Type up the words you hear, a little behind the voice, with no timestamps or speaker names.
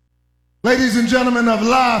Ladies and gentlemen of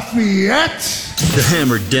Lafayette. The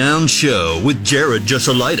Hammered Down Show with Jared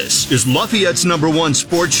Jusselitis is Lafayette's #1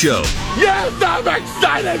 sports show. Yes, I'm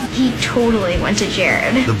excited! He totally went to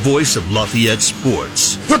Jared. The voice of Lafayette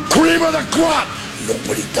sports. The cream of the crop!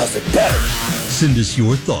 Nobody does it better. Send us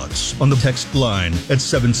your thoughts on the text line at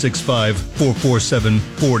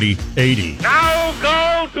 765-447-4080. Now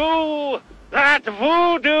go do that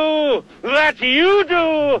voodoo that you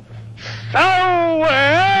do so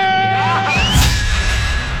well.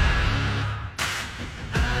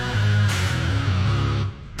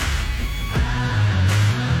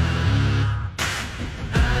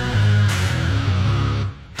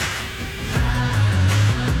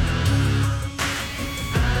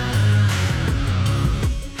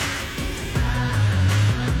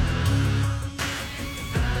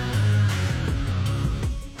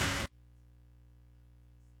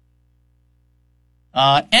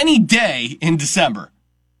 Any day in December.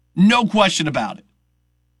 No question about it.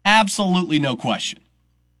 Absolutely no question.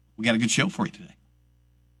 We got a good show for you today.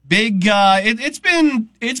 It's been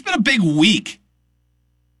a big week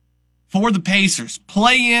for the Pacers.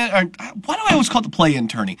 Why do I always call it the play-in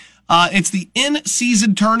tourney? It's the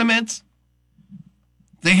in-season tournament.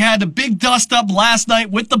 They had a big dust-up last night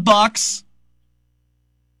with the Bucks.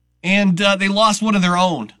 And they lost one of their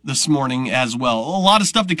own this morning as well. A lot of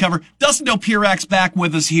stuff to cover. Dustin Dopirak's back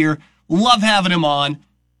with us here. Love having him on.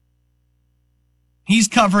 He's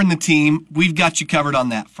covering the team. We've got you covered on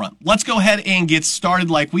that front. Let's go ahead and get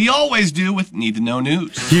started like we always do with Need to Know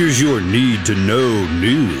News. Here's your Need to Know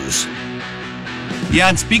News. Yeah,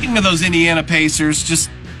 and speaking of those Indiana Pacers, just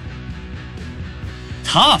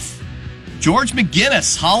tough. George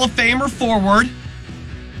McGinnis, Hall of Famer forward.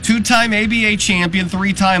 2-time ABA champion,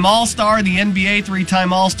 3-time All-Star, the NBA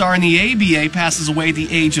 3-time All-Star, and the ABA, passes away at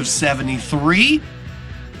the age of 73.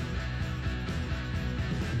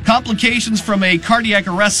 Complications from a cardiac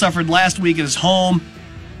arrest suffered last week at his home.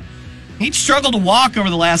 He'd struggled to walk over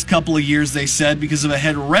the last couple of years, they said, because of a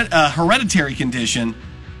hereditary condition.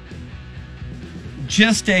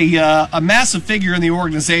 Just a massive figure in the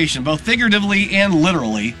organization, both figuratively and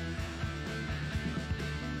literally.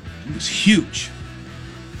 He was huge.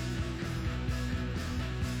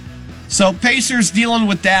 So Pacers dealing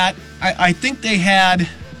with that. I think they had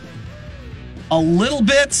a little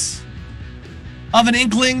bit of an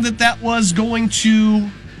inkling that was going to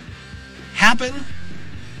happen.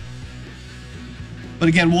 But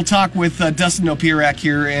again, we'll talk with Dustin Dopirak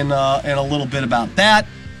here in a little bit about that.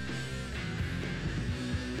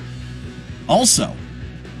 Also,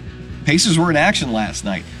 Pacers were in action last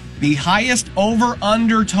night. The highest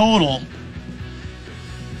over-under total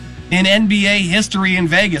in NBA history in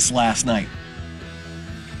Vegas last night.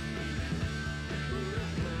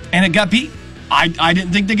 And it got beat. I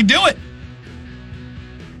didn't think they could do it.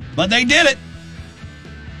 But they did it.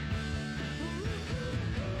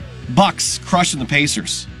 Bucks crushing the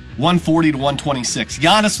Pacers. 140-126.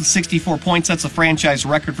 Giannis with 64 points. That's a franchise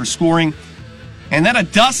record for scoring. And then a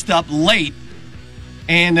dust-up late.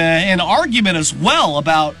 And an argument as well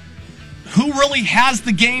about who really has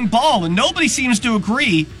the game ball. And nobody seems to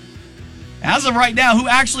agree, as of right now, who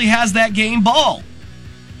actually has that game ball.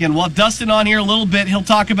 Again, we'll have Dustin on here a little bit. He'll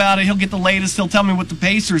talk about it. He'll get the latest. He'll tell me what the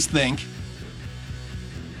Pacers think.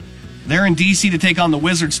 They're in D.C. to take on the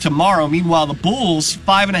Wizards tomorrow. Meanwhile, the Bulls,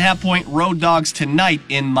 5.5-point road dogs tonight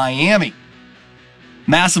in Miami.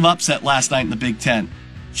 Massive upset last night in the Big Ten.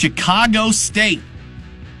 Chicago State.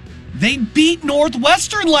 They beat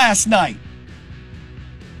Northwestern last night.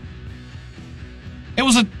 It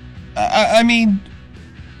was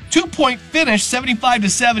 2-point finish,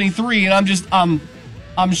 75-73, and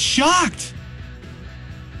I'm shocked.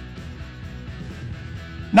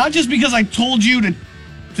 Not just because I told you to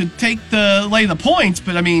lay the points,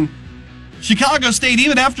 but I mean, Chicago State,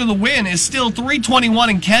 even after the win, is still 321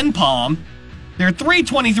 in KenPom. They're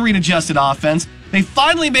 323 in adjusted offense. They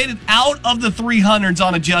finally made it out of the 300s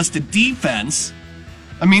on adjusted defense.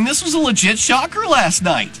 I mean, this was a legit shocker last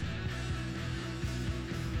night.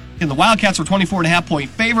 And the Wildcats were 24.5-point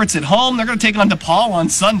favorites at home. They're going to take on DePaul on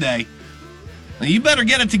Sunday. Now, you better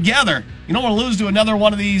get it together. You don't want to lose to another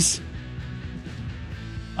one of these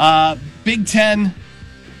Big Ten.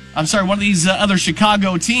 I'm sorry, one of these other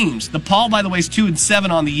Chicago teams. DePaul, by the way, is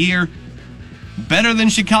 2-7 on the year. Better than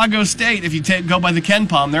Chicago State if you go by the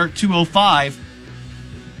KenPom. They're at 205.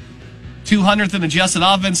 200th in adjusted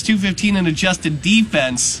offense, 215 in adjusted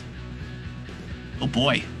defense. Oh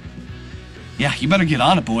boy. Yeah, you better get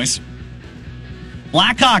on it, boys.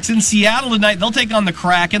 Blackhawks in Seattle tonight. They'll take on the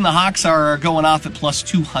Kraken. The Hawks are going off at plus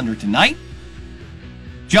 200 tonight.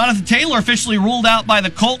 Jonathan Taylor officially ruled out by the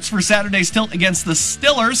Colts for Saturday's tilt against the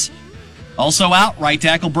Steelers. Also out, right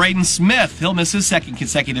tackle Braden Smith. He'll miss his second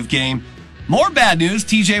consecutive game. More bad news,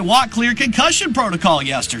 TJ Watt cleared concussion protocol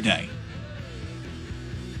yesterday.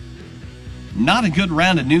 Not a good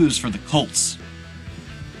round of news for the Colts.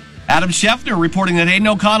 Adam Schefter reporting that Aiden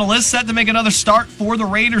O'Connell is set to make another start for the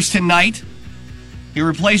Raiders tonight. He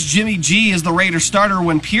replaced Jimmy G as the Raiders starter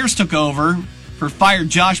when Pierce took over for fired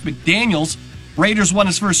Josh McDaniels. Raiders won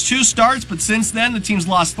his first 2 starts, but since then the team's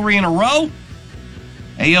lost 3 in a row.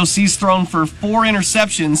 AOC's thrown for 4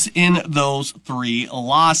 interceptions in those 3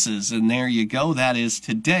 losses. And there you go. That is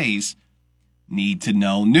today's Need to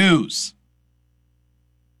Know news.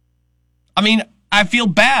 I mean, I feel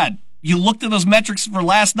bad. You looked at those metrics for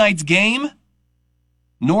last night's game,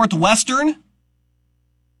 Northwestern,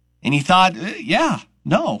 and you thought,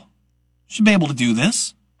 should be able to do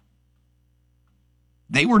this.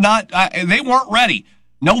 They weren't ready.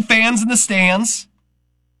 No fans in the stands.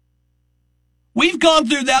 We've gone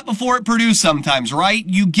through that before at Purdue sometimes, right?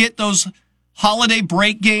 You get those holiday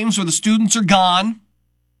break games where the students are gone.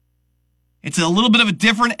 It's a little bit of a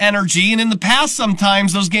different energy, and in the past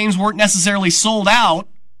sometimes those games weren't necessarily sold out.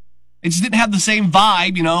 It just didn't have the same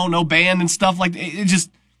vibe, no band and stuff like that.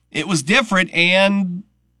 It was different, and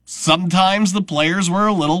sometimes the players were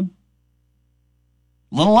a little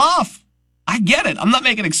off. I get it. I'm not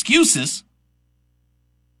making excuses.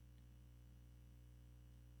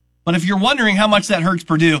 But if you're wondering how much that hurts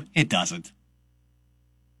Purdue, it doesn't.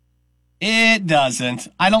 It doesn't.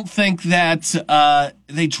 I don't think that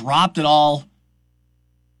they dropped it all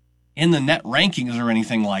in the net rankings or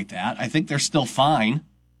anything like that. I think they're still fine.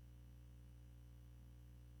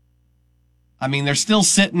 I mean, they're still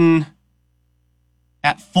sitting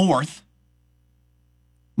at 4th.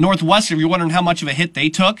 Northwestern, if you're wondering how much of a hit they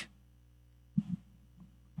took,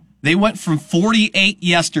 they went from 48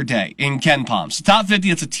 yesterday in Ken Palm. So top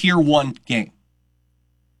 50, it's a tier 1 game.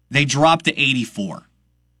 They dropped to 84.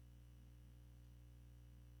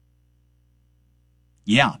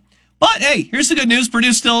 Yeah. But hey, here's the good news.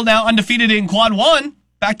 Purdue's still now undefeated in quad 1,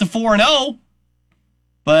 back to 4-0.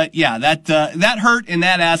 But yeah, that hurt in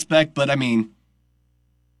that aspect, but I mean,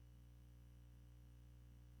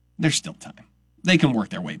 there's still time. They can work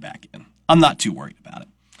their way back in. I'm not too worried about it.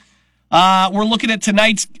 We're looking at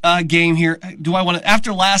tonight's game here. Do I want to,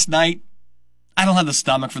 after last night, I don't have the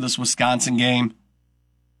stomach for this Wisconsin game.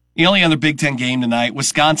 The only other Big Ten game tonight,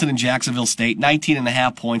 Wisconsin and Jacksonville State,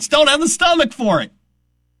 19.5 points. Don't have the stomach for it.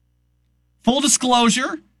 Full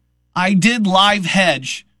disclosure, I did live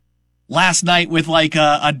hedge last night with like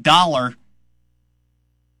a $1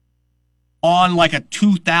 on like a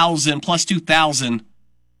 2,000 plus 2,000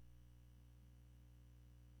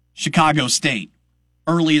 Chicago State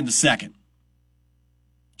early in the second.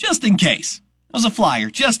 Just in case. It was a flyer,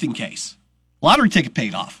 just in case. Lottery ticket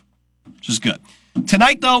paid off, which is good.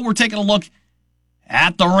 Tonight, though, we're taking a look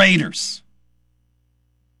at the Raiders.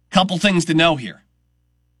 Couple things to know here.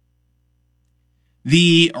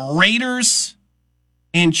 The Raiders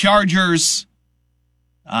and Chargers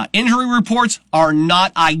injury reports are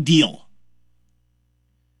not ideal.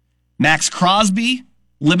 Max Crosby,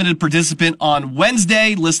 limited participant on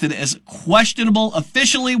Wednesday, listed as questionable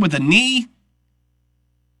officially with a knee.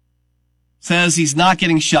 Says he's not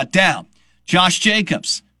getting shut down. Josh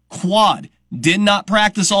Jacobs, quad, did not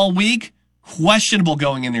practice all week. Questionable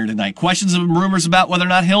going in there tonight. Questions and rumors about whether or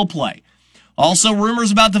not he'll play. Also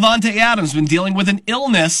rumors about Devontae Adams, been dealing with an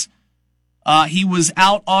illness. He was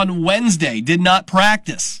out on Wednesday, did not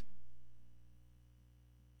practice.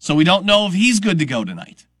 So we don't know if he's good to go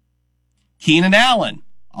tonight. Keenan Allen,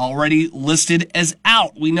 already listed as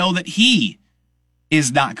out. We know that he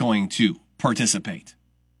is not going to participate.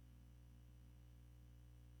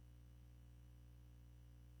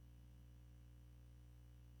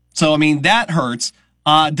 So, I mean, that hurts.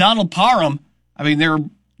 Donald Parham, I mean, they're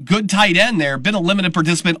good tight end there. Been a limited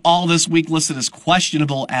participant all this week, listed as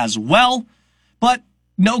questionable as well. But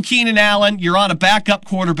no Keenan Allen. You're on a backup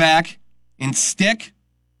quarterback in Stick.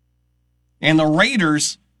 And the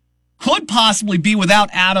Raiders could possibly be without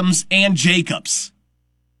Adams and Jacobs.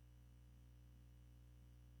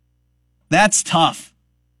 That's tough.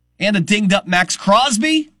 And a dinged up Max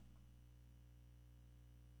Crosby.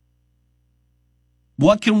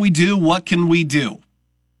 What can we do? What can we do?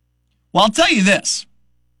 Well, I'll tell you this.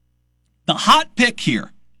 The hot pick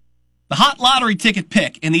here, the hot lottery ticket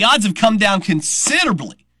pick, and the odds have come down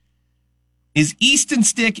considerably, is Easton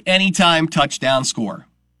Stick anytime touchdown score.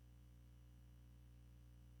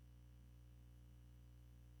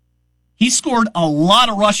 He scored a lot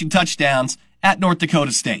of rushing touchdowns at North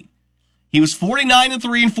Dakota State. He was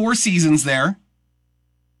 49-3 in 4 seasons there.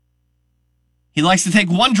 He likes to take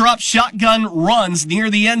one-drop shotgun runs near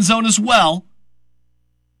the end zone as well.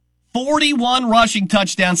 41 rushing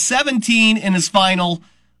touchdowns, 17 in his final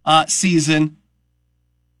season.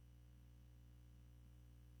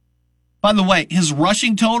 By the way, his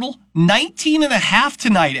rushing total, 19.5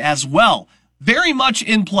 tonight as well. Very much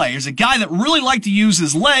in play. He's a guy that really liked to use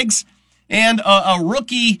his legs, and a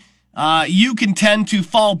rookie, you can tend to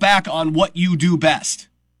fall back on what you do best.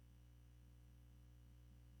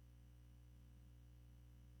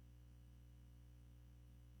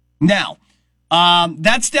 Now,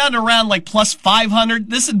 that's down to around like plus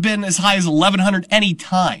 500. This had been as high as 1,100 any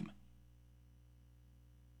time.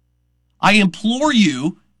 I implore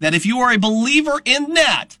you that if you are a believer in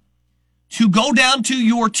that, to go down to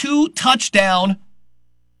your 2 touchdown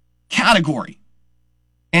category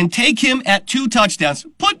and take him at 2 touchdowns.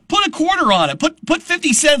 Put a quarter on it. Put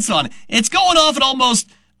 50 cents on it. It's going off at almost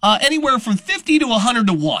anywhere from 50 to 100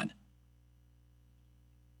 to 1.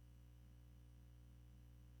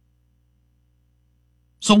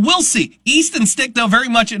 So we'll see. Easton Stick, though, very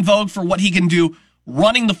much in vogue for what he can do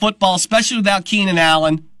running the football, especially without Keenan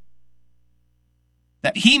Allen,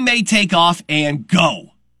 that he may take off and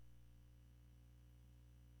go.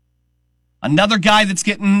 Another guy that's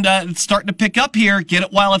starting to pick up here, get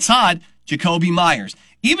it while it's hot, Jakobi Meyers.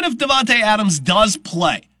 Even if Davante Adams does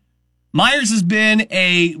play, Meyers has been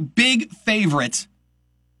a big favorite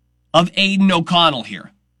of Aiden O'Connell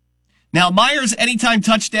here. Now, Meyers, anytime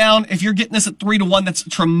touchdown, if you're getting this at 3-1, that's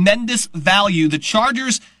tremendous value. The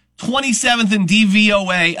Chargers, 27th in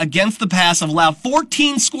DVOA against the pass, have allowed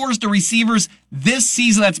 14 scores to receivers this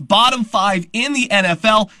season. That's bottom 5 in the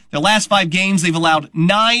NFL. Their last 5 games, they've allowed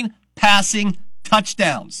 9 passing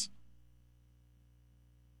touchdowns.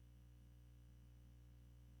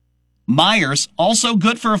 Meyers, also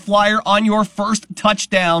good for a flyer on your first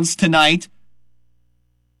touchdowns tonight.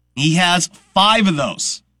 He has 5 of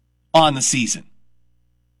those on the season.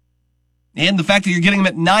 And the fact that you're getting him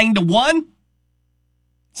at 9-1,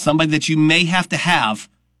 somebody that you may have to have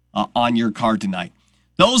on your card tonight.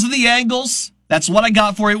 Those are the angles. That's what I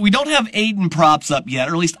got for you. We don't have Aiden props up yet,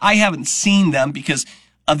 or at least I haven't seen them because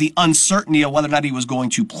of the uncertainty of whether or not he was going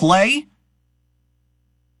to play.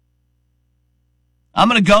 I'm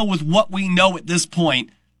going to go with what we know at this point.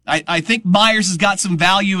 I think Meyers has got some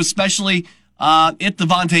value, especially if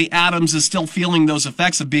Davante Adams is still feeling those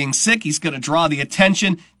effects of being sick. He's going to draw the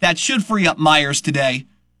attention. That should free up Meyers today.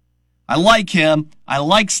 I like him. I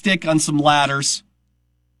like Stick on some ladders.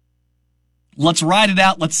 Let's ride it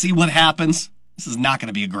out. Let's see what happens. This is not going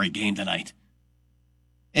to be a great game tonight.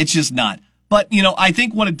 It's just not. But, I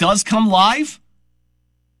think when it does come live,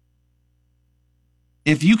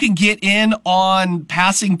 if you can get in on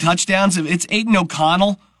passing touchdowns, if it's Aiden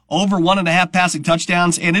O'Connell, over 1.5 passing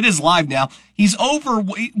touchdowns, and it is live now. He's over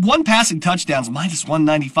 1 passing touchdowns, minus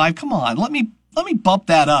 195. Come on, let me bump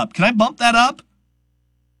that up. Can I bump that up?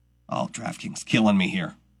 Oh, DraftKings killing me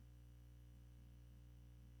here.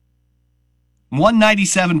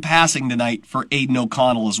 197 passing tonight for Aiden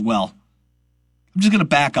O'Connell as well. I'm just going to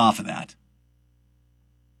back off of that.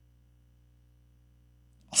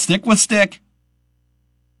 I'll stick with Stick.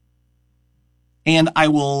 And I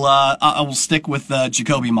will stick with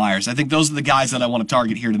Jakobi Meyers. I think those are the guys that I want to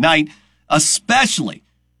target here tonight, especially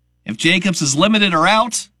if Jacobs is limited or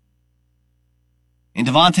out and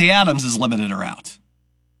Davante Adams is limited or out.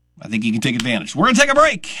 I think you can take advantage. We're going to take a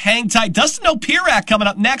break. Hang tight. Dustin Dopirak coming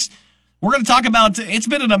up next. We're going to talk about, it's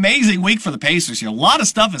been an amazing week for the Pacers here. A lot of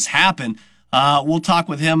stuff has happened. We'll talk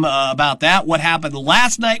with him about that, what happened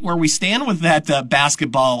last night, where we stand with that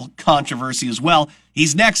basketball controversy as well.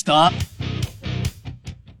 He's next on.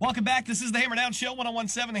 Welcome back. This is the Hammer Down Show,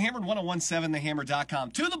 101.7 The Hammer and 101.7thehammer.com.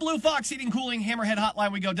 To the Blue Fox Heating Cooling Hammerhead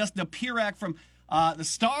Hotline we go. Dustin Dopirak from the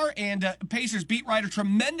Star and Pacers beat writer,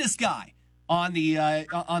 tremendous guy on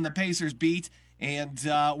the Pacers beat, and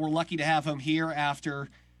we're lucky to have him here after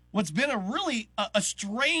what's been a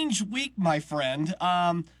strange week, my friend.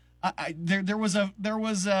 There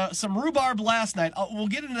was some rhubarb last night. We'll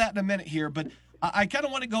get into that in a minute here, but I kind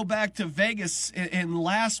of want to go back to Vegas in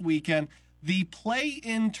last weekend. The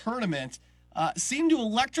play-in tournament seemed to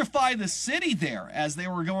electrify the city there as they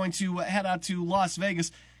were going to head out to Las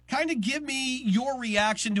Vegas. Kind of give me your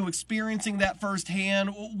reaction to experiencing that firsthand.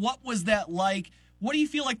 What was that like? What do you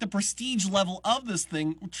feel like the prestige level of this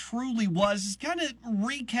thing truly was? Just kind of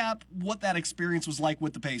recap what that experience was like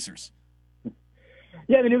with the Pacers.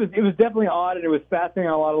 Yeah, I mean, it was definitely odd, and it was fascinating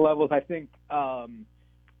on a lot of levels. I think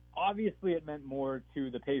obviously it meant more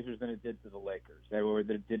to the Pacers than it did to the Lakers, or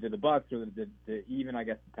that it did to the Bucks, or that it did to even, I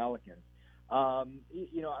guess, the Pelicans. I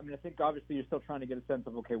think obviously you're still trying to get a sense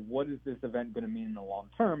of, okay, what is this event going to mean in the long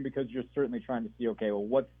term? Because you're certainly trying to see, okay, well,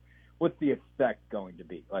 what's the effect going to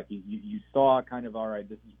be? Like you saw kind of, all right,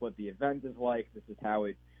 this is what the event is like. This is how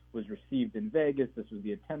it was received in Vegas. This was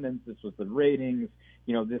the attendance. This was the ratings.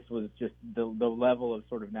 This was just the level of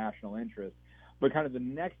sort of national interest. But kind of the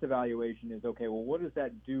next evaluation is, okay, well, what does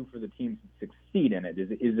that do for the teams that succeed in it? Is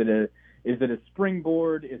it a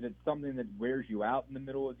springboard? Is it something that wears you out in the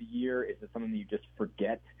middle of the year? Is it something that you just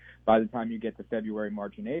forget by the time you get to February,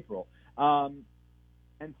 March, and April?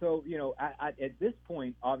 And so, at this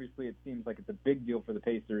point, obviously, it seems like it's a big deal for the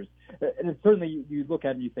Pacers. And it's certainly, you look at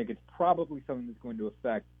it and you think it's probably something that's going to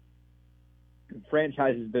affect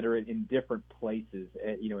franchises that are in different places,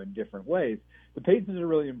 in different ways. The Pacers are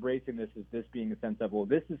really embracing this as this being a sense of, well,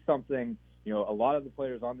 this is something, a lot of the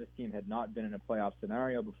players on this team had not been in a playoff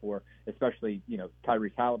scenario before, especially,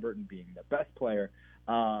 Tyrese Halliburton being the best player,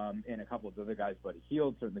 and a couple of other guys, Buddy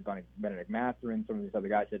Hield, certainly Benedict Mathurin, some of these other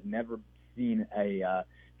guys had never seen a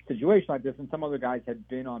situation like this, and some other guys had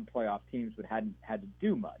been on playoff teams but hadn't had to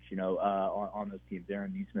do much, on those teams,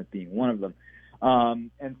 Aaron Nesmith being one of them.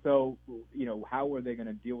 And so, how were they going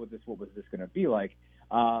to deal with this? What was this going to be like?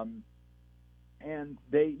 And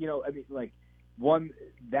they,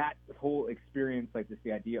 that whole experience, like this,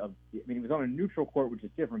 the idea of, it was on a neutral court, which is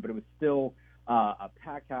different, but it was still a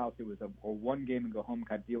packed house. It was a one game and go home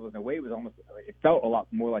kind of deal. In a way, it felt a lot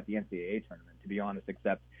more like the NCAA tournament, to be honest,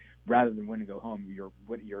 except rather than win and go home, you're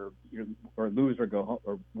or lose or go home,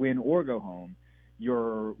 or win or go home.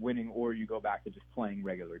 You're winning, or you go back to just playing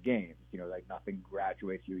regular games. Nothing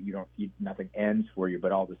graduates you. Nothing ends for you.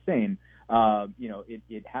 But all the same,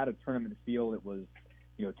 it had a tournament feel. It was,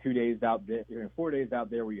 2 days out there, 4 days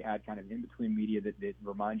out there, where you had kind of in between media that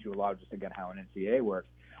reminds you a lot of just again how an NCAA works.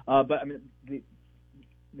 But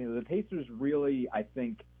the Pacers really, I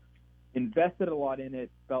think, invested a lot in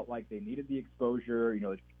it. Felt like they needed the exposure.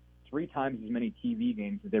 3 times as many TV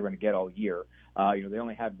games as they were going to get all year. They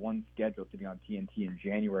only had one scheduled to be on TNT in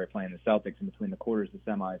January, playing the Celtics in between the quarters, the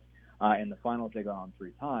semis, and the finals. They got on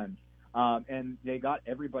 3 times, and they got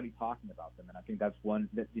everybody talking about them. And I think that's one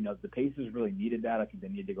that the Pacers really needed that. I think they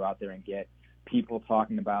needed to go out there and get people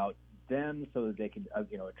talking about them so that they could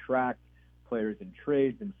attract players in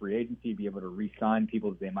trades and free agency, be able to re-sign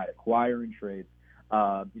people that they might acquire in trades.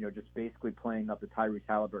 Just basically playing up the Tyrese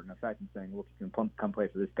Halliburton effect and saying, look, you can come play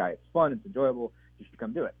for this guy. It's fun. It's enjoyable. You should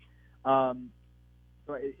come do it.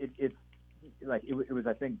 So it's like it was,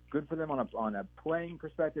 I think, good for them on a playing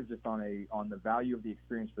perspective, just on the value of the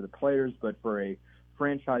experience for the players. But for a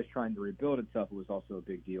franchise trying to rebuild itself, it was also a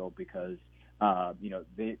big deal because,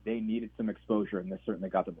 they needed some exposure, and this certainly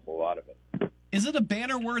got them a whole lot of it. Is it a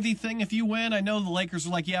banner-worthy thing if you win? I know the Lakers are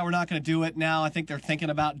like, yeah, we're not going to do it now. I think they're thinking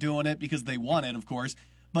about doing it because they won it, of course.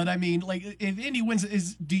 But I mean, like, if Indy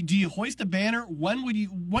wins, do you hoist a banner? When would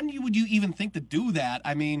you even think to do that?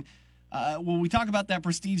 I mean, when we talk about that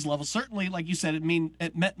prestige level, certainly, like you said, it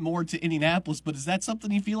meant more to Indianapolis. But is that something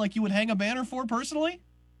you feel like you would hang a banner for personally?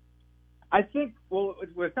 I think, what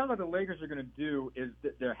it sounds like the Lakers are going to do is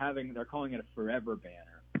that they're calling it a forever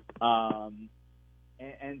banner.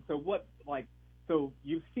 And so so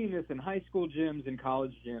you've seen this in high school gyms and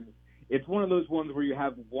college gyms. It's one of those ones where you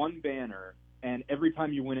have one banner, and every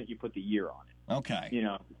time you win it, you put the year on it. Okay.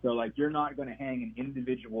 So like you're not going to hang an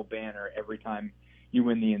individual banner every time you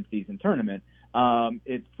win the in-season tournament.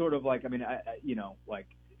 It's sort of like,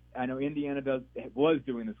 I know Indiana was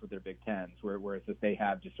doing this with their Big Tens, where it's that they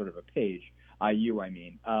have just sort of a page.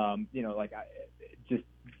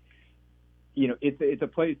 It's a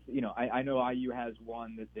place, I know IU has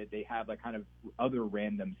one that they have like kind of other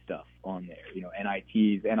random stuff on there,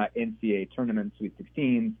 NITs, NCAA tournaments, Sweet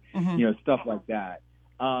 16s, stuff like that.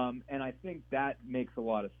 And I think that makes a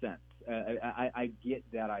lot of sense. I get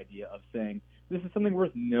that idea of saying this is something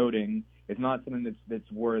worth noting. It's not something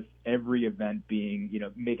that's worth every event being,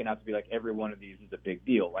 making out to be like every one of these is a big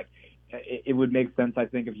deal. Like it would make sense, I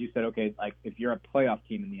think, if you said, okay, like if you're a playoff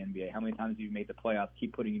team in the NBA, how many times have you made the playoffs?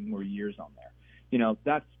 Keep putting in more years on there.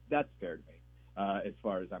 That's fair to me as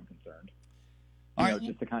far as I'm concerned.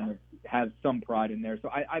 Just to kind of have some pride in there. So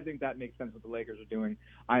I think that makes sense what the Lakers are doing.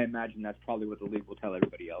 I imagine that's probably what the league will tell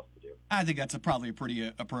everybody else to do. I think that's probably a pretty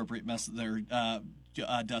appropriate message there,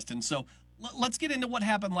 Dustin. So let's get into what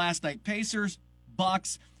happened last night. Pacers,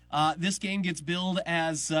 Bucks. This game gets billed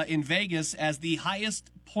as in Vegas as the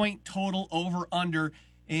highest point total over/under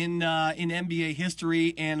in NBA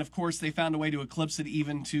history, and of course they found a way to eclipse it,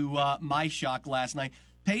 even to my shock last night.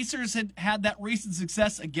 Pacers had that recent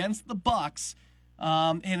success against the Bucks,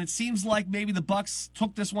 and it seems like maybe the Bucks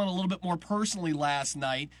took this one a little bit more personally last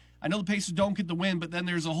night. I know the Pacers don't get the win, but then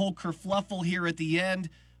there's a whole kerfluffle here at the end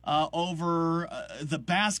over the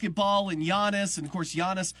basketball and Giannis, and of course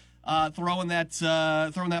Giannis throwing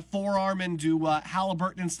that forearm into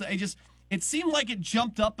Halliburton and stuff. It seemed like it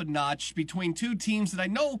jumped up a notch between two teams that I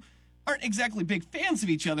know aren't exactly big fans of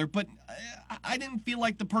each other, but I didn't feel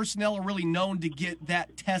like the personnel are really known to get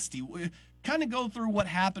that testy. Kind of go through what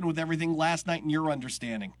happened with everything last night in your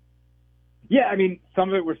understanding. Yeah, I mean, some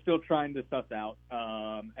of it we're still trying to suss out,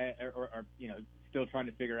 or still trying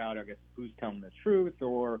to figure out, I guess, who's telling the truth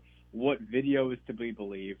or what video is to be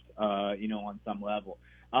believed, on some level.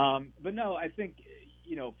 But no, I think,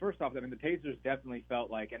 first off, I mean, the Pacers definitely felt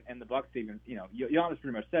like, and the Bucks even, Giannis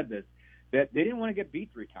pretty much said this, that they didn't want to get beat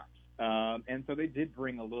 3 times. And so they did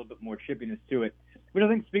bring a little bit more chippiness to it, which I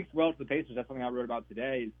think speaks well to the Pacers. That's something I wrote about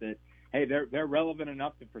today, is that, hey, they're relevant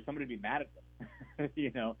enough for somebody to be mad at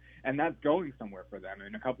them, and that's going somewhere for them. I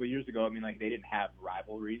mean, a couple of years ago, I mean, like, they didn't have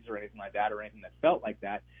rivalries or anything like that, or anything that felt like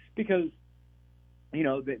that, because,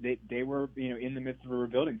 they were, in the midst of a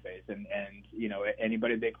rebuilding phase, and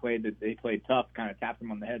anybody they played tough kind of tapped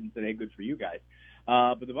them on the head and said, hey, good for you guys.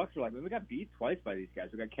 But the Bucks were like, we got beat twice by these guys.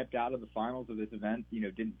 We got kept out of the finals of this event.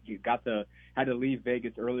 Had to leave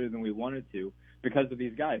Vegas earlier than we wanted to because of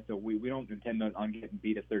these guys. So we don't intend on getting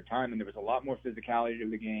beat a third time. And there was a lot more physicality to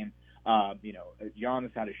the game.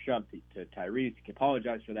 Giannis had a shove to Tyrese. He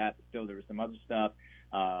apologized for that. But still, there was some other stuff.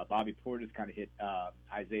 Bobby Portis kind of hit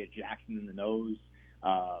Isaiah Jackson in the nose.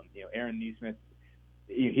 Aaron Nesmith,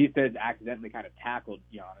 he said, accidentally kind of tackled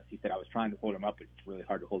Giannis. He said, I was trying to hold him up, but it's really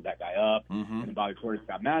hard to hold that guy up. Mm-hmm. And then Bobby Portis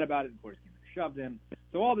got mad about it, and Portis came and shoved him.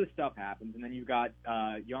 So all this stuff happens, and then you've got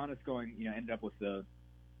Giannis going, ended up with the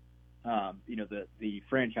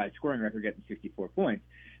franchise scoring record, getting 64 points.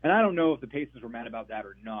 And I don't know if the Pacers were mad about that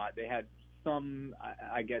or not. They had some,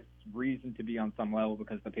 I guess, reason to be on some level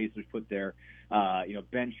because the Pacers put their,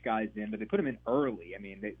 bench guys in, but they put them in early. I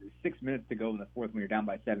mean, 6 minutes to go in the fourth when you're down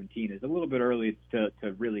by 17 is a little bit early to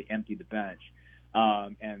really empty the bench.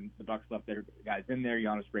 And the Bucks left their guys in there.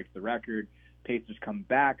 Giannis breaks the record. Pacers come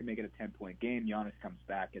back and make it a 10-point game. Giannis comes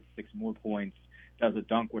back, gets 6 more points, does a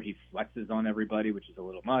dunk where he flexes on everybody, which is a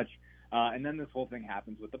little much. And then this whole thing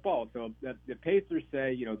happens with the ball. So the Pacers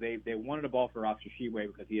say, they wanted a ball for Oscar Tshiebwe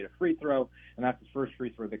because he had a free throw, and that's his first free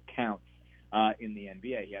throw that counts in the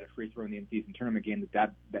NBA. He had a free throw in the in-season tournament game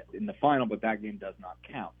that in the final, but that game does not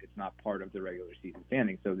count. It's not part of the regular season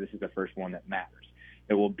standing. So this is the first one that matters.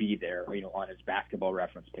 It will be there, on his basketball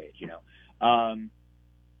reference page.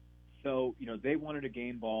 So they wanted a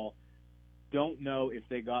game ball. Don't know if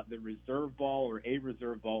they got the reserve ball or a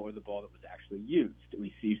reserve ball or the ball that was actually used.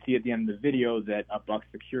 You see at the end of the video that a Bucks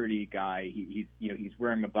security guy, he's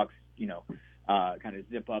wearing a Bucks, kind of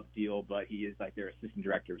zip up deal, but he is like their assistant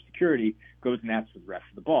director of security, goes and asks for the rest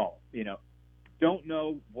of the ball. Don't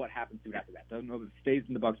know what happens to it after that. Don't know if it stays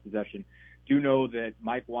in the Bucks' possession. Do know that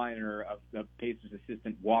Mike Weiner, of the Pacers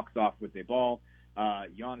assistant, walks off with a ball.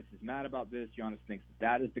 Giannis is mad about this. Giannis thinks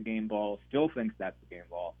that is the game ball, still thinks that's the game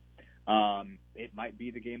ball. It might be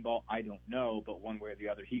the game ball. I don't know, but one way or the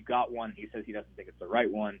other, he got one. He says he doesn't think it's the right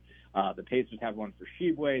one. The Pacers have one for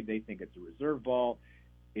Tshiebwe. They think it's a reserve ball.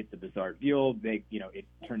 It's a bizarre deal. It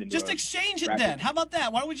turned into just exchange it then. How about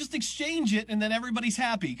that? Why don't we just exchange it and then everybody's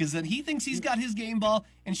happy? Because then he thinks he's got his game ball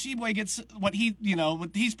and Tshiebwe gets what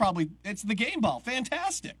it's the game ball.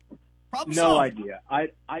 Fantastic. Problem no solved. Idea.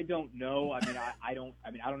 I don't know. I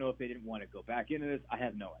don't know if they didn't want to go back into this. I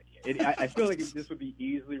have no idea. I feel like this would be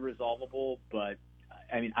easily resolvable, but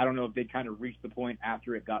I don't know if they kind of reached the point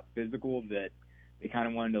after it got physical that they kind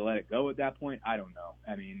of wanted to let it go at that point. I don't know.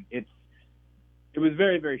 It was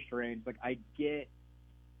very, very strange. Like, I get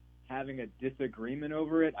having a disagreement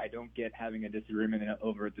over it. I don't get having a disagreement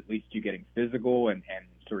over it that leads to you getting physical and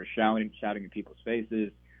sort of shouting in people's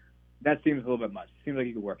faces. That seems a little bit much. It seems like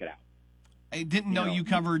you could work it out. I didn't know you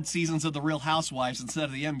covered seasons of The Real Housewives instead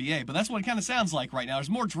of the NBA, but that's what it kind of sounds like right now. There's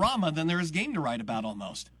more drama than there is game to write about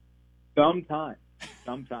almost. Sometimes.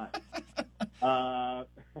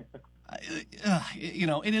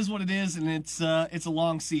 It is what it is, and it's a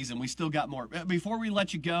long season. We still got more. Before we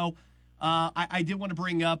let you go, I did want to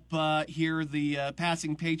bring up here the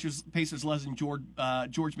passing Pacers legend George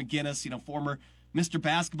McGinnis, former Mr.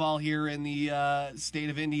 Basketball here in the state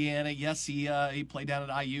of Indiana. Yes, he played down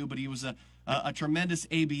at IU, but he was a tremendous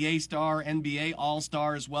ABA star, NBA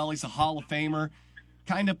All-Star as well. He's a Hall of Famer.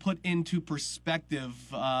 Kind of put into perspective,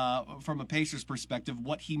 from a Pacers perspective,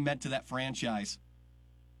 what he meant to that franchise.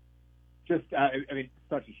 Just,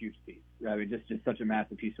 such a huge piece. Just such a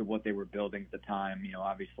massive piece of what they were building at the time.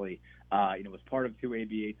 Obviously, was part of 2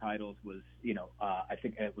 ABA titles. Was, I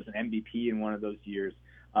think it was an MVP in one of those years.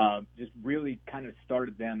 just really kind of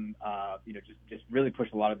started them, just really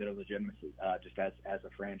pushed a lot of their legitimacy, just as a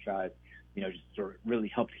franchise, just sort of really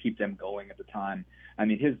helped keep them going at the time. I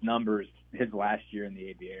mean, his numbers, his last year in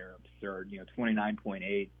the ABA are absurd.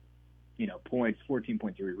 29.8, points,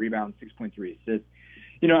 14.3 rebounds, 6.3 assists.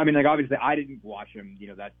 Obviously I didn't watch him,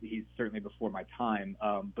 that he's certainly before my time.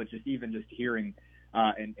 But just hearing,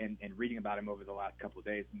 and reading about him over the last couple of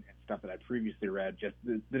days and stuff that I'd previously read, just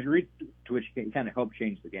the degree to which he kind of helped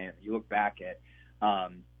change the game. You look back at,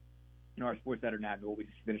 our sports editor, Nat Noel, we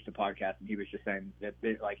just finished the podcast, and he was just saying that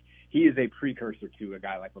he is a precursor to a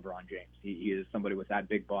guy like LeBron James. He is somebody with that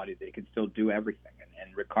big body that he can still do everything.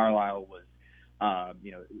 And Rick Carlisle was,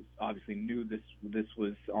 obviously knew this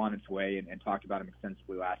was on its way and talked about him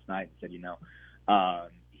extensively last night and said,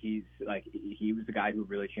 he was the guy who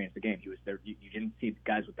really changed the game. He was there. You didn't see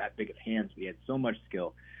guys with that big of hands, but he had so much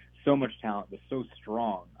skill, so much talent, was so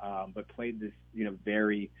strong, but played this,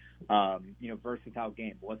 very, versatile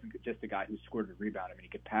game. Wasn't just a guy who scored a rebound. I mean, he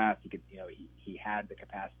could pass. He could, he had the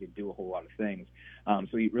capacity to do a whole lot of things.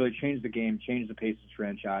 So he really changed the game, changed the Pacers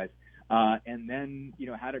franchise, and then,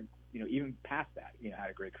 had a, even past that, had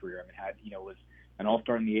a great career. I mean, was an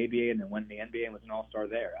all-star in the ABA and then went in the NBA and was an all-star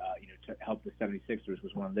there, to help the 76ers,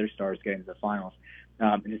 was one of their stars getting to the finals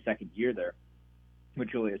in his second year there,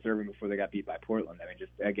 which really is serving before they got beat by Portland. I mean,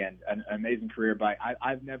 just, again, an amazing career by,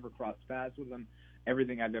 I've never crossed paths with him.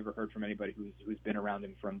 Everything I've ever heard from anybody who's been around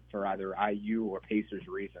him for either IU or Pacers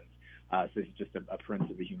reasons. So he's just a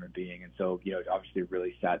prince of a human being. And so, obviously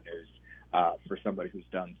really sad news for somebody who's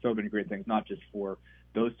done so many great things, not just for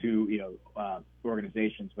those two,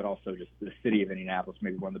 organizations, but also just the city of Indianapolis,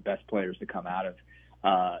 maybe one of the best players to come out of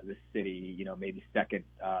the city, maybe second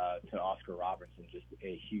to Oscar Robertson, just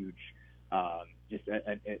a huge, just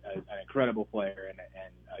an incredible player and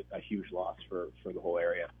a huge loss for the whole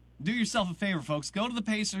area. Do yourself a favor, folks. Go to the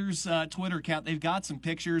Pacers Twitter account. They've got some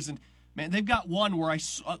pictures, and man, they've got one where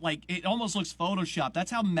it almost looks photoshopped.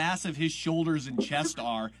 That's how massive his shoulders and chest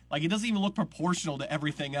are. Like, it doesn't even look proportional to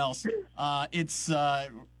everything else. When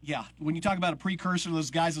you talk about a precursor to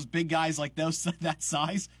those guys, those big guys like those, that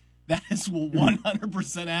size, that is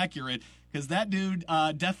 100% accurate, because that dude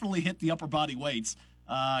definitely hit the upper body weights.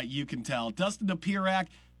 You can tell. Dustin Dopirak,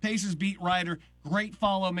 Pacers beat writer, great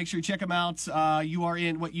follow. Make sure you check him out. You are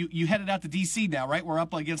in you headed out to D.C. now, right? We're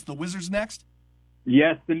up against the Wizards next.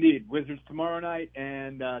 Yes, indeed. Wizards tomorrow night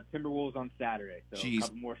and Timberwolves on Saturday. So Jeez. A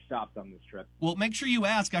couple more stops on this trip. Well, make sure you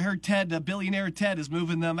ask. I heard billionaire Ted is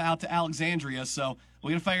moving them out to Alexandria. So we're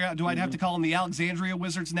going to figure out, do I have to call them the Alexandria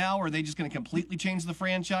Wizards now, or are they just going to completely change the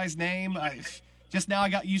franchise name? Just now I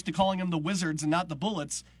got used to calling them the Wizards and not the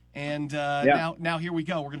Bullets. And now here we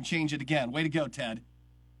go. We're going to change it again. Way to go, Ted.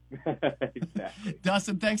 Exactly.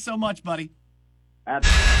 Dustin, thanks so much, buddy.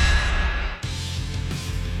 Absolutely.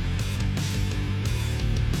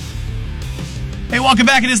 Hey, welcome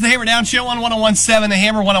back. It is the Hammer Down Show on 101.7 The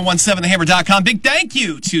Hammer, 101.7thehammer.com. Big thank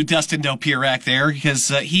you to Dustin Dopirak there, because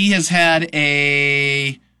he has had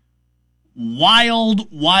a wild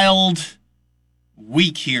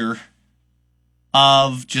week here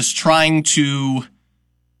of just trying to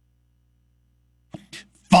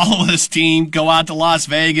follow this team, go out to Las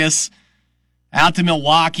Vegas, out to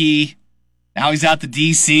Milwaukee. Now he's out to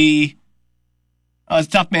D.C. It's a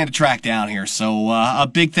tough man to track down here, so a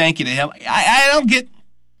big thank you to him. I don't get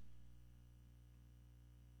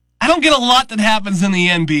a lot that happens in the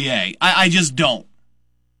NBA. I just don't.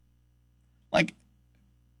 Like,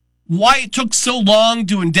 why it took so long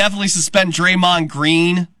to indefinitely suspend Draymond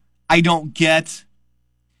Green, I don't get.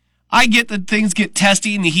 I get that things get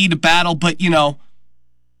testy in the heat of battle, but, you're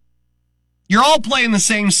all playing the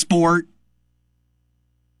same sport.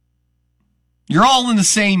 You're all in the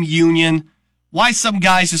same union. Why some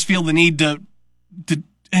guys just feel the need to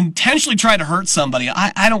intentionally try to hurt somebody,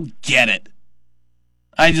 I don't get it.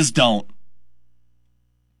 I just don't.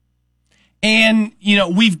 And,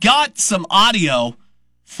 we've got some audio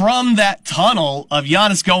from that tunnel of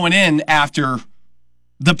Giannis going in after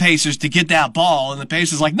the Pacers to get that ball, and the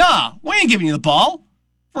Pacers like, nah, we ain't giving you the ball.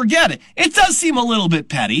 Forget it. It does seem a little bit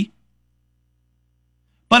petty,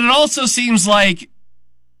 but it also seems like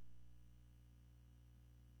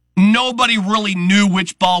nobody really knew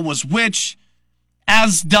which ball was which.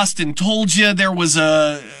 As Dustin told you, there's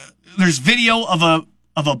video of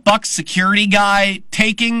a Bucks security guy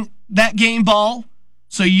taking that game ball,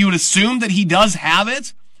 so you would assume that he does have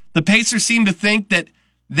it. The Pacers seem to think that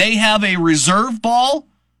they have a reserve ball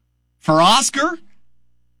for Oscar.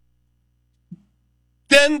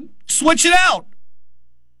 Then switch it out.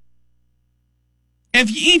 If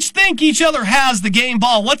you each think each other has the game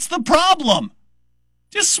ball, what's the problem?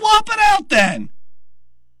 Just swap it out then.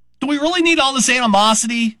 Do we really need all this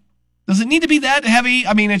animosity? Does it need to be that heavy?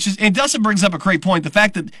 I mean, Dustin brings up a great point. The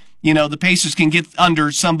fact that, the Pacers can get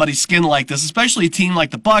under somebody's skin like this, especially a team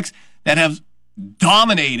like the Bucks that have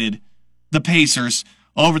dominated the Pacers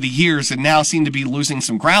over the years and now seem to be losing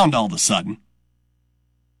some ground all of a sudden.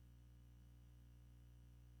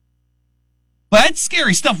 But that's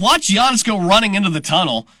scary stuff. Watch Giannis go running into the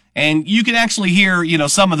tunnel, and you can actually hear,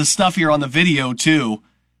 some of the stuff here on the video too.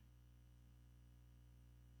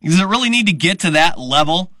 Does it really need to get to that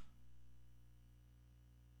level?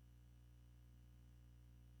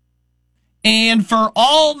 And for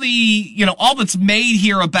all all that's made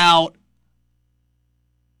here about,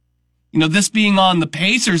 this being on the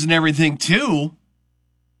Pacers and everything too,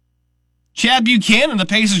 Chad Buchanan, the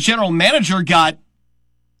Pacers general manager,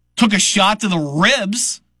 took a shot to the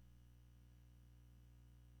ribs.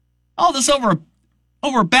 All this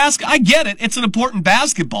over basket. I get it. It's an important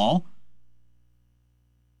basketball.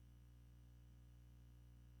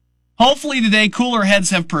 Hopefully today cooler heads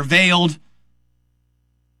have prevailed.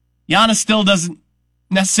 Giannis still doesn't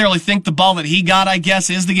necessarily think the ball that he got, I guess,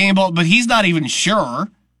 is the game ball, but he's not even sure.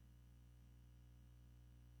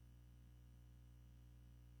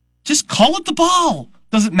 Just call it the ball.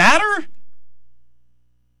 Does it matter?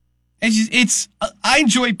 I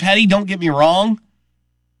enjoy Petty, don't get me wrong.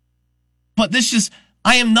 But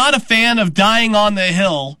I am not a fan of dying on the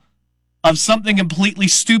hill of something completely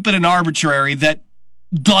stupid and arbitrary that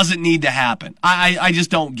doesn't need to happen. I just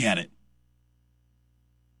don't get it.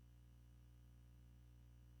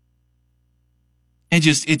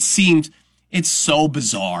 It's so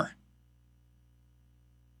bizarre.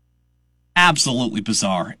 Absolutely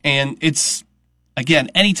bizarre. And it's, again,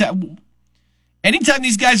 anytime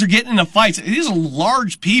these guys are getting into fights, these are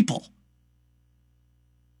large people.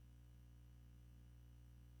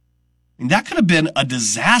 And that could have been a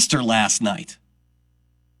disaster last night.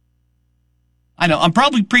 I know, I'm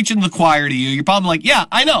probably preaching to the choir to you. You're probably like, yeah,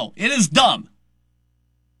 I know, it is dumb.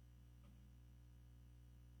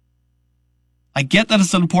 I get that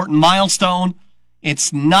it's an important milestone.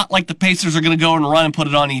 It's not like the Pacers are going to go and run and put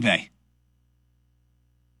it on eBay.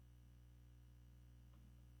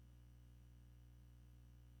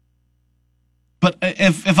 But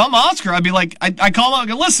if I'm Oscar, I'd be like, I call him out and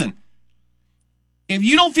go, listen, if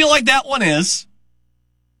you don't feel like that one is,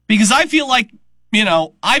 because I feel like,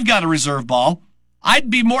 I've got a reserve ball, I'd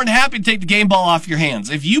be more than happy to take the game ball off your hands.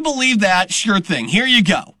 If you believe that, sure thing. Here you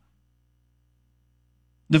go.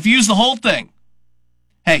 Diffuse the whole thing.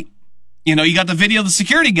 Hey, you got the video, the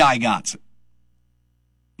security guy got it.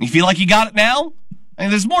 You feel like you got it now? I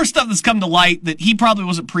mean, there's more stuff that's come to light that he probably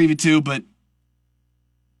wasn't privy to, but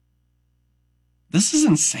this is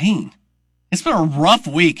insane. It's been a rough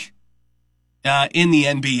week in the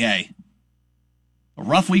NBA. A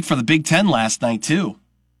rough week for the Big Ten last night, too.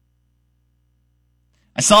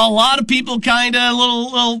 I saw a lot of people kind of,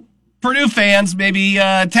 little Purdue fans, maybe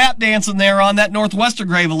tap dancing there on that Northwestern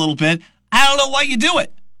grave a little bit. I don't know why you do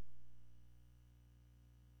it.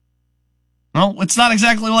 Well, it's not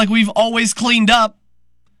exactly like we've always cleaned up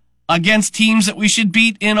against teams that we should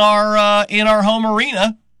beat in our home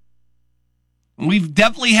arena. We've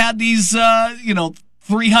definitely had these,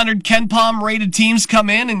 300 Ken Palm rated teams come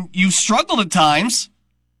in, and you've struggled at times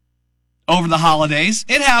over the holidays.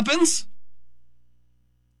 It happens.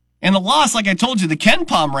 And the loss, like I told you, the Ken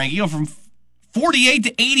Palm ranking, from 48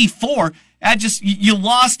 to 84, you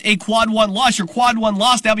lost a quad 1 loss. Your quad 1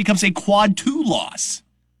 loss now becomes a quad 2 loss.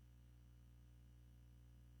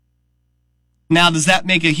 Now, does that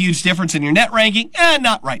make a huge difference in your net ranking?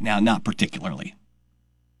 Not right now, not particularly.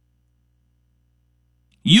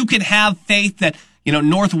 You can have faith that,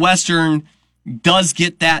 Northwestern does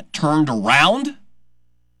get that turned around.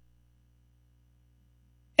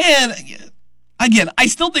 And again, I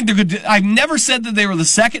still think they're good. I've never said that they were the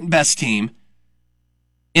second best team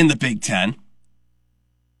in the Big Ten.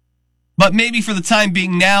 But maybe for the time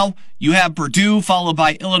being now, you have Purdue followed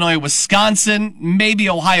by Illinois, Wisconsin, maybe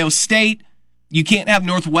Ohio State. You can't have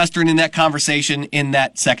Northwestern in that conversation in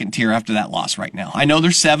that second tier after that loss right now. I know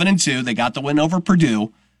they're 7-2. They got the win over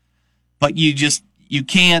Purdue. But you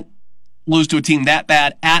can't lose to a team that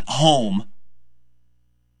bad at home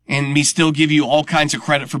and me still give you all kinds of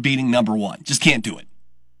credit for beating number one. Just can't do it.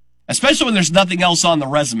 Especially when there's nothing else on the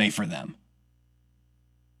resume for them.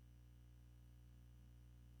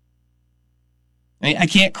 I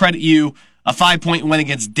can't credit you a 5-point win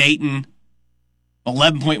against Dayton,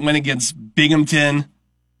 11-point win against Binghamton,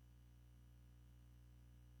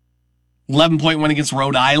 11-point win against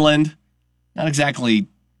Rhode Island. Not exactly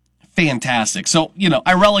fantastic. So,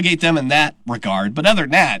 I relegate them in that regard. But other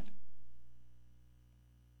than that,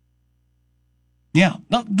 Yeah,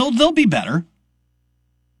 they'll be better.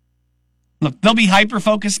 Look, they'll be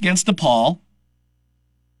hyper-focused against DePaul.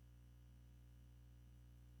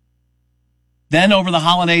 Then over the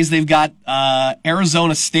holidays, they've got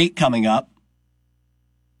Arizona State coming up.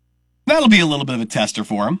 That'll be a little bit of a tester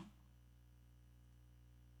for them.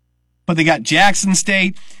 But they got Jackson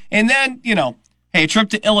State. And then, hey, a trip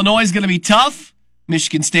to Illinois is going to be tough.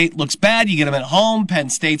 Michigan State looks bad. You get them at home. Penn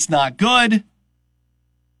State's not good.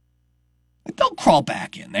 They'll crawl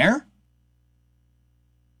back in there.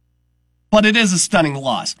 But it is a stunning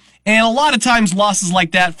loss. And a lot of times losses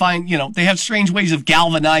like that they have strange ways of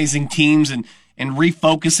galvanizing teams and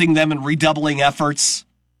refocusing them and redoubling efforts.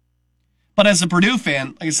 But as a Purdue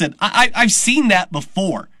fan, like I said, I've seen that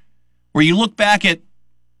before, where you look back at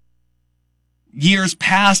years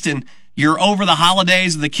past and you're over the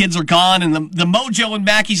holidays and the kids are gone and the mojo in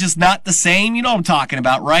Mackey's just not the same. You know what I'm talking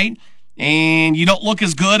about, right? And you don't look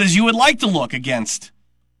as good as you would like to look against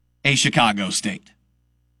a Chicago State.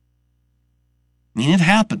 I mean, it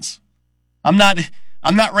happens. I'm not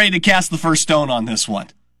ready to cast the first stone on this one.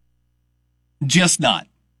 Just not.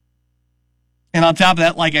 And on top of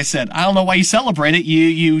that, like I said, I don't know why you celebrate it.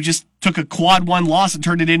 You just took a quad 1 loss and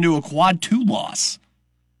turned it into a quad 2 loss.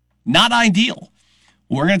 Not ideal.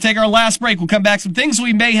 We're going to take our last break. We'll come back. Some things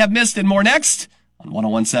we may have missed and more next on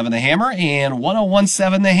 1017 The Hammer and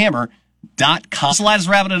 1017thehammer.com. So let's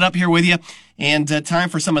wrap it up here with you. And time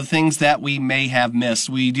for some of the things that we may have missed.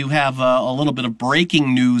 We do have a little bit of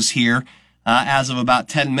breaking news here as of about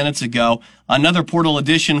 10 minutes ago. Another portal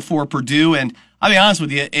edition for Purdue. And I'll be honest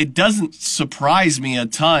with you, it doesn't surprise me a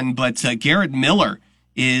ton, but Garrett Miller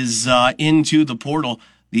is into the portal.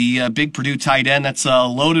 The big Purdue tight end. That's a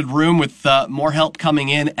loaded room with more help coming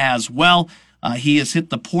in as well. He has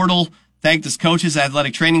hit the portal, thanked his coaches,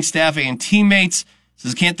 athletic training staff, and teammates.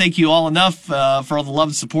 Says, can't thank you all enough for all the love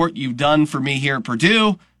and support you've done for me here at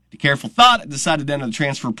Purdue. A careful thought, I decided to enter the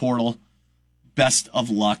transfer portal. Best of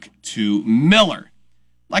luck to Miller.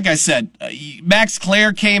 Like I said, Max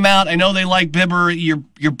Clare came out. I know they like Bibber.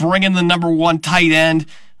 You're bringing the number 1 tight end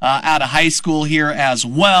out of high school here as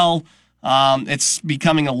well. It's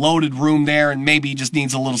becoming a loaded room there, and maybe he just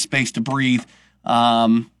needs a little space to breathe.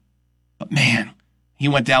 But man, he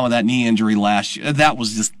went down with that knee injury last year. That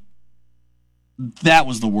was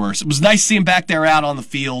the worst. It was nice to see him back there out on the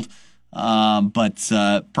field, but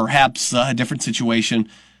perhaps a different situation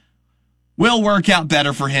will work out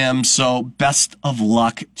better for him. So best of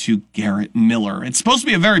luck to Garrett Miller. It's supposed to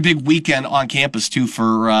be a very big weekend on campus too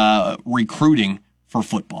for recruiting for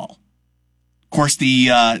football. Of course,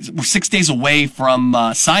 we're 6 days away from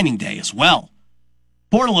signing day as well.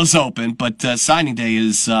 Portal is open, but signing day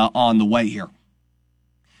is on the way here.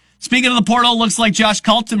 Speaking of the portal, looks like Josh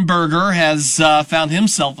Kaltenberger has found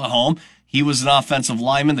himself a home. He was an offensive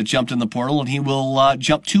lineman that jumped in the portal, and he will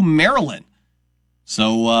jump to Maryland.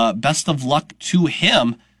 So best of luck to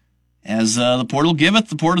him as the portal giveth,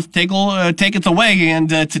 the portal taketh away. And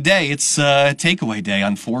today it's takeaway day,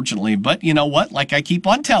 unfortunately. But you know what? Like I keep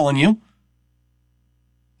on telling you,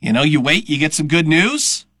 you wait, you get some good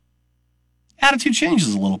news. Attitude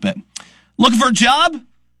changes a little bit. Looking for a job?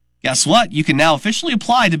 Guess what? You can now officially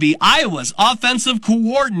apply to be Iowa's offensive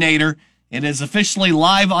coordinator. It is officially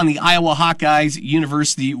live on the Iowa Hawkeyes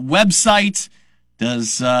University website.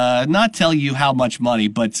 Does not tell you how much money,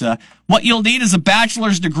 but what you'll need is a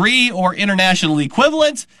bachelor's degree or international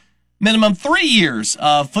equivalent, minimum 3 years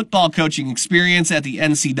of football coaching experience at the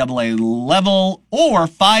NCAA level, or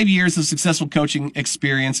 5 years of successful coaching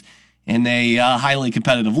experience in a highly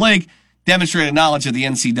competitive league, demonstrated knowledge of the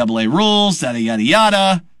NCAA rules, yada, yada,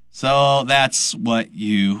 yada. So that's what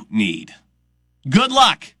you need. Good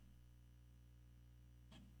luck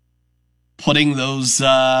putting those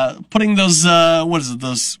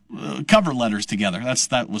cover letters together.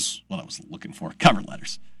 That was what I was looking for. Cover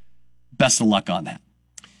letters. Best of luck on that.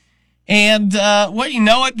 And the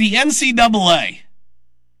NCAA,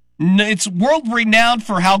 it's world renowned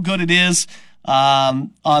for how good it is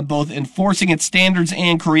on both enforcing its standards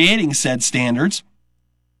and creating said standards.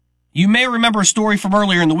 You may remember a story from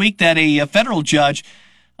earlier in the week that a federal judge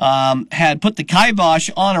had put the kibosh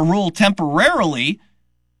on a rule temporarily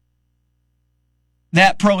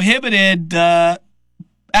that prohibited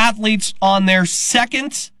athletes on their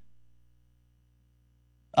second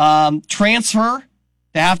transfer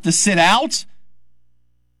to have to sit out.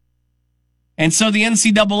 And so the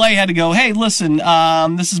NCAA had to go, hey, listen,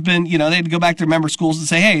 this has been, they had to go back to their member schools and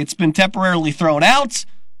say, hey, it's been temporarily thrown out.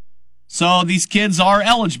 So these kids are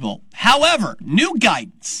eligible. However, new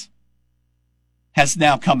guidance has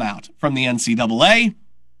now come out from the NCAA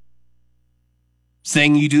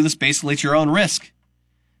saying you do this basically at your own risk.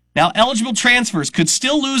 Now, eligible transfers could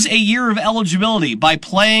still lose a year of eligibility by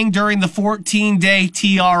playing during the 14-day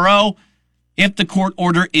TRO if the court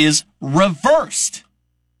order is reversed.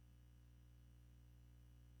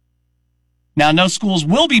 Now, no schools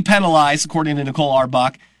will be penalized, according to Nicole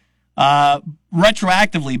Arbach,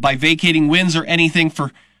 retroactively by vacating wins or anything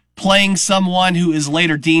for playing someone who is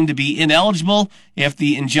later deemed to be ineligible if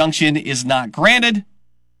the injunction is not granted.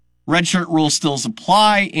 Redshirt rules still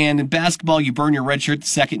apply, and in basketball, you burn your red shirt the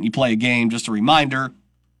second you play a game, just a reminder.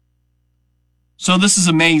 So this is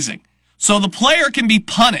amazing. So the player can be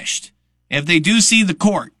punished if they do see the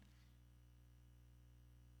court,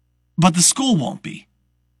 but the school won't be.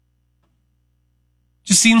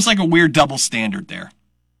 Just seems like a weird double standard there.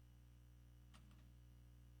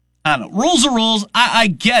 I don't know. Rules are rules. I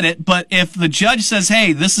get it, but if the judge says,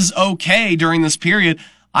 hey, this is okay during this period,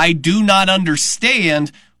 I do not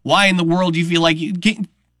understand why in the world you feel like you can't.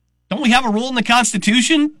 Don't we have a rule in the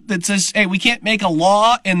Constitution that says, hey, we can't make a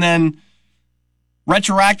law and then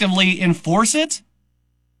retroactively enforce it?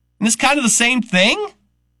 And it's kind of the same thing?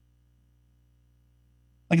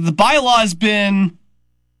 Like if the bylaw has been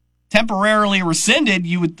temporarily rescinded,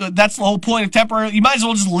 that's the whole point of temporary. You might as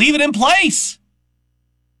well just leave it in place.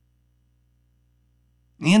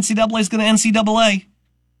 The NCAA is going to NCAA.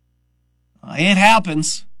 It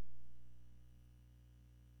happens.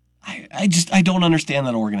 I don't understand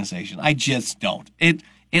that organization. I just don't. It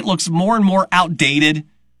looks more and more outdated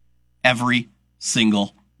every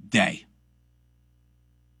single day.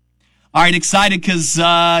 All right, excited because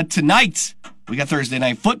tonight we got Thursday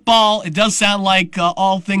Night Football. It does sound like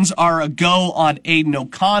all things are a go on Aiden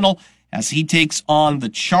O'Connell as he takes on the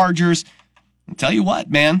Chargers. I'll tell you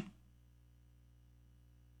what, man.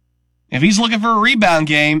 If he's looking for a rebound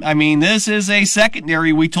game, I mean, this is a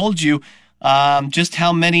secondary. We told you just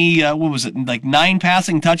how many, 9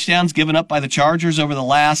 passing touchdowns given up by the Chargers over the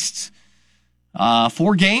last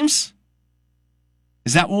 4 games?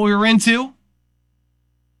 Is that what we were into?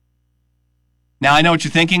 Now, I know what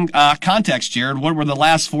you're thinking. Context, Jared. What were the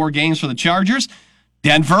last 4 games for the Chargers?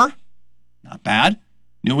 Denver, not bad.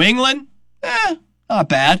 New England, not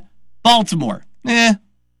bad. Baltimore,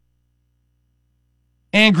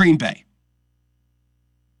 and Green Bay.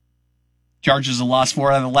 Chargers have lost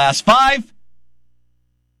 4 out of the last 5.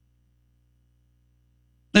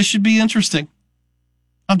 This should be interesting.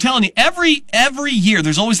 I'm telling you, every year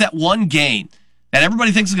there's always that one game that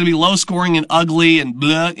everybody thinks is going to be low scoring and ugly and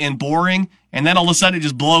blah and boring, and then all of a sudden it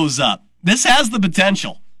just blows up. This has the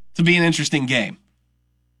potential to be an interesting game.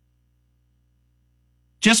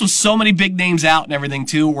 Just with so many big names out and everything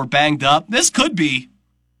too, we're banged up. This could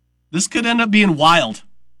end up being wild.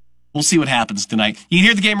 We'll see what happens tonight. You can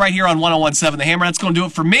hear the game right here on 101.7 The Hammer. That's going to do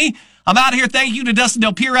it for me. I'm out of here. Thank you to Dustin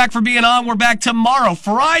Dopirak for being on. We're back tomorrow,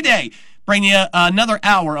 Friday. Bring you another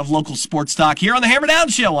hour of local sports talk here on The Hammer Down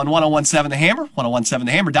Show on 101.7 The Hammer,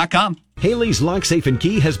 101.7thehammer.com. Haley's Lock, Safe &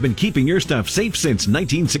 Key has been keeping your stuff safe since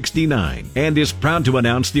 1969 and is proud to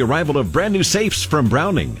announce the arrival of brand new safes from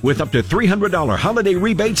Browning with up to $300 holiday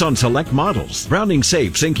rebates on select models. Browning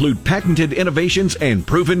safes include patented innovations and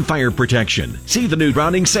proven fire protection. See the new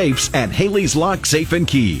Browning safes at Haley's Lock, Safe &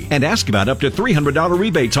 Key and ask about up to $300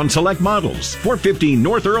 rebates on select models. 415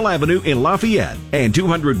 North Earl Avenue in Lafayette and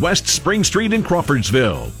 200 West Spring Street in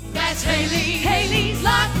Crawfordsville. That's Haley's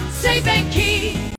Lock, Safe & Key.